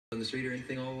on the street or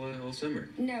anything all summer?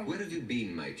 No. Where have you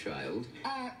been, my child?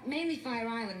 Mainly Fire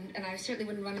Island, and I certainly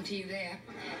wouldn't run into you there.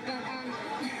 But,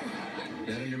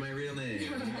 Not under my real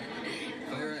name.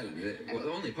 Fire Island. Well,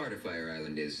 the only part of Fire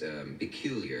Island is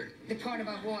peculiar. The part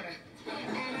above water.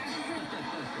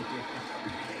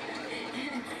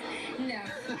 And,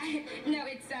 no,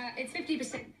 it's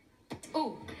 50%.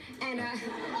 Oh, and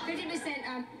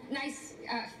 50% nice,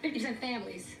 50%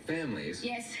 families. Families?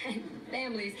 Yes,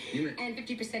 families. And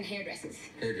 50% hairdressers.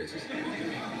 Hairdressers.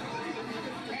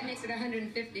 That makes it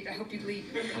 150, but I hope you leave.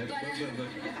 But,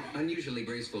 unusually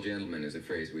graceful gentlemen is a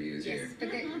phrase we use here. Yes,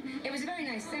 but it was a very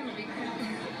nice summer because...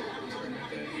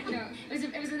 No,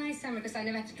 it was a nice summer because I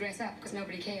never had to dress up because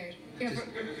nobody cared. You know,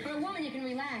 for a woman you can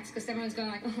relax because everyone's going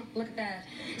like, oh, look at that.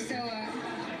 So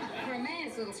for a man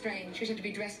it's a little strange. You have to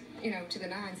be dressed, you know, to the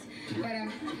nines. But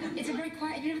it's a very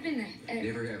quiet. Have you ever been there?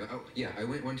 Never have. Oh, yeah. I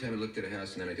went one time and looked at a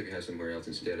house, and then I took a house somewhere else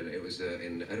instead. And it was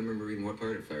in I don't remember even what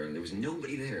part of Fire Island. There was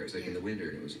nobody there. It was like in the winter,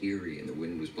 and it was eerie, and the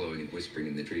wind was blowing and whispering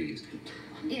in the trees.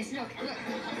 Yes. No. Look,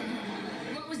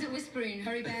 what was it whispering?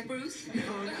 Hurry back, Bruce.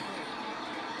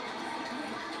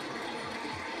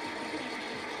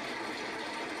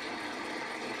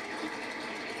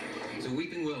 It's a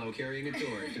weeping willow carrying a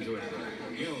torch is what it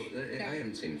was. You know, I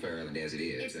haven't seen Fire Island as it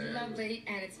is. It's lovely,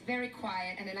 and it's very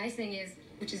quiet, and the nice thing is,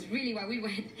 which is really why we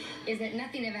went, is that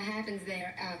nothing ever happens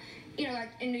there. You know, like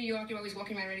in New York, you're always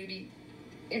walking around ready to be,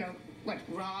 you know,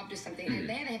 robbed or something. And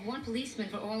there they have one policeman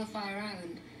for all of Fire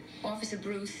Island, Officer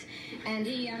Bruce, and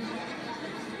he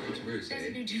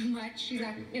doesn't do too much. He's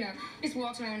like, you know, just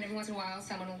walks around every once in a while.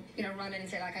 Someone will, you know, run in and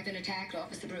say, like, I've been attacked,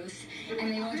 Officer Bruce.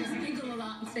 And they all just giggle a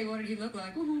lot and say, what did he look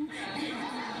like? Woohoo.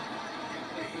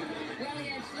 Well, he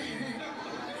had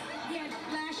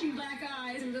flashing black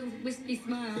eyes and a little wispy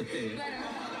smile.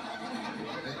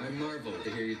 I marvel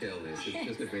to hear you tell this.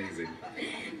 It's just amazing.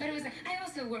 But it was, I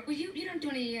also work, well, you don't do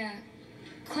any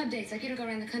club dates, like you don't go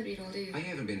around the country at all, do you? I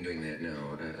haven't been doing that,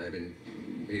 no. I've been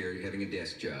here having a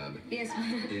desk job. Yes.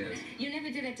 Yes. You never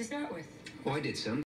did it to start with. Oh, I did some.